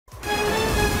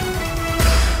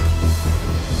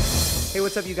Hey,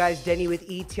 what's up, you guys? Denny with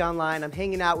ETonline. I'm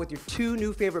hanging out with your two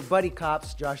new favorite buddy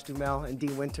cops, Josh Duhamel and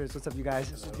Dean Winters. What's up, you guys?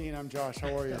 This is Dean. I'm Josh.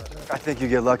 How are you? I think you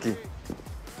get lucky.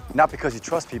 Not because you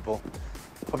trust people,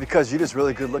 but because you're just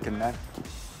really good looking, man.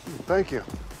 Thank you.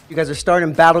 You guys are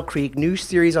starting Battle Creek, new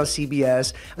series on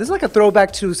CBS. This is like a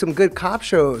throwback to some good cop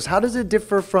shows. How does it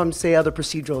differ from, say, other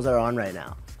procedurals that are on right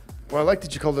now? Well, I like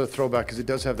that you called it a throwback because it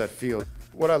does have that feel.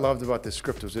 What I loved about this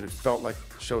script was that it felt like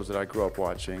shows that I grew up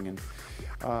watching, and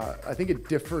I think it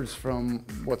differs from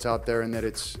what's out there in that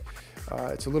it's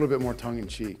a little bit more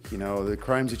tongue-in-cheek. You know, the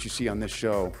crimes that you see on this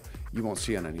show, you won't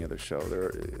see on any other show.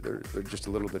 They're just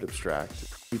a little bit abstract.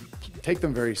 We take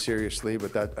them very seriously,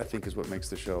 but that, I think, is what makes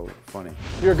the show funny.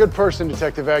 You're a good person,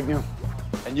 Detective Agnew.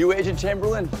 And you, Agent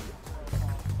Chamberlain,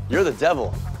 you're the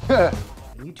devil.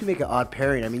 You two make an odd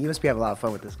pairing. I mean, you must be having a lot of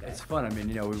fun with this guy. It's fun. I mean,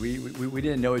 you know, we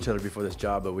didn't know each other before this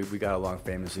job, but we got along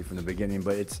famously from the beginning.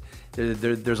 But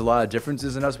there's a lot of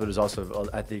differences in us, but there's also,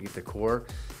 I think, at the core,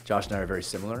 Josh and I are very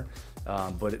similar.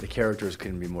 But the characters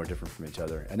couldn't be more different from each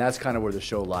other, and that's kind of where the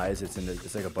show lies.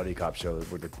 It's like a buddy cop show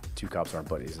where the two cops aren't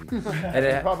buddies, and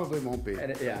It probably won't be.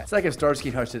 Yeah, it's like if Starsky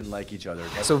and Hutch didn't like each other.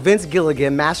 So Vince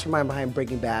Gilligan, mastermind behind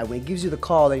Breaking Bad, when he gives you the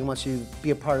call that he wants you to be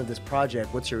a part of this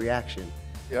project, what's your reaction?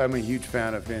 I'm a huge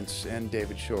fan of Vince and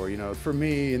David Shore. You know, for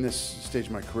me, in this stage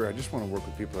of my career, I just want to work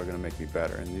with people who are going to make me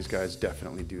better, and these guys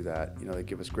definitely do that. You know, they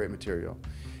give us great material,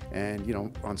 and you know,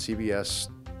 on CBS,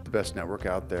 the best network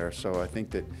out there. So I think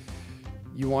that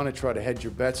you want to try to hedge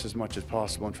your bets as much as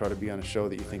possible and try to be on a show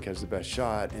that you think has the best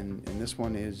shot, and this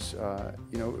one is,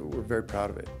 you know, we're very proud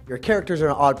of it. Your characters are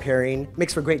an odd pairing,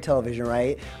 makes for great television,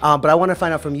 right? But I want to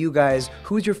find out from you guys,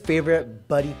 who's your favorite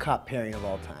buddy cop pairing of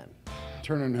all time?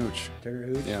 Turner and Hooch. Turner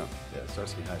and Hooch? Yeah. Yeah,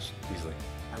 Starsky and Hutch, easily.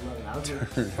 I love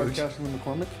it. Hart Castle and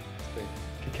McCormick.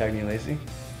 Cagney and Lacey.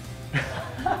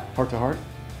 Heart to Heart.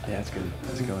 Yeah, that's good.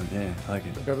 That's a good one. Yeah, I like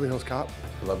it. Beverly Hills Cop.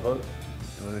 Love Boat.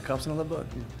 Were the cops in a Love Boat?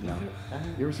 No.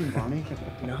 You ever seen Barney?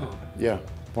 No. Yeah.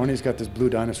 Barney's got this blue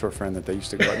dinosaur friend that they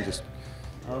used to go out and just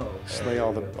Oh. slay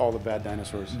all the bad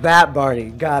dinosaurs. That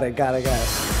Barney. Got it.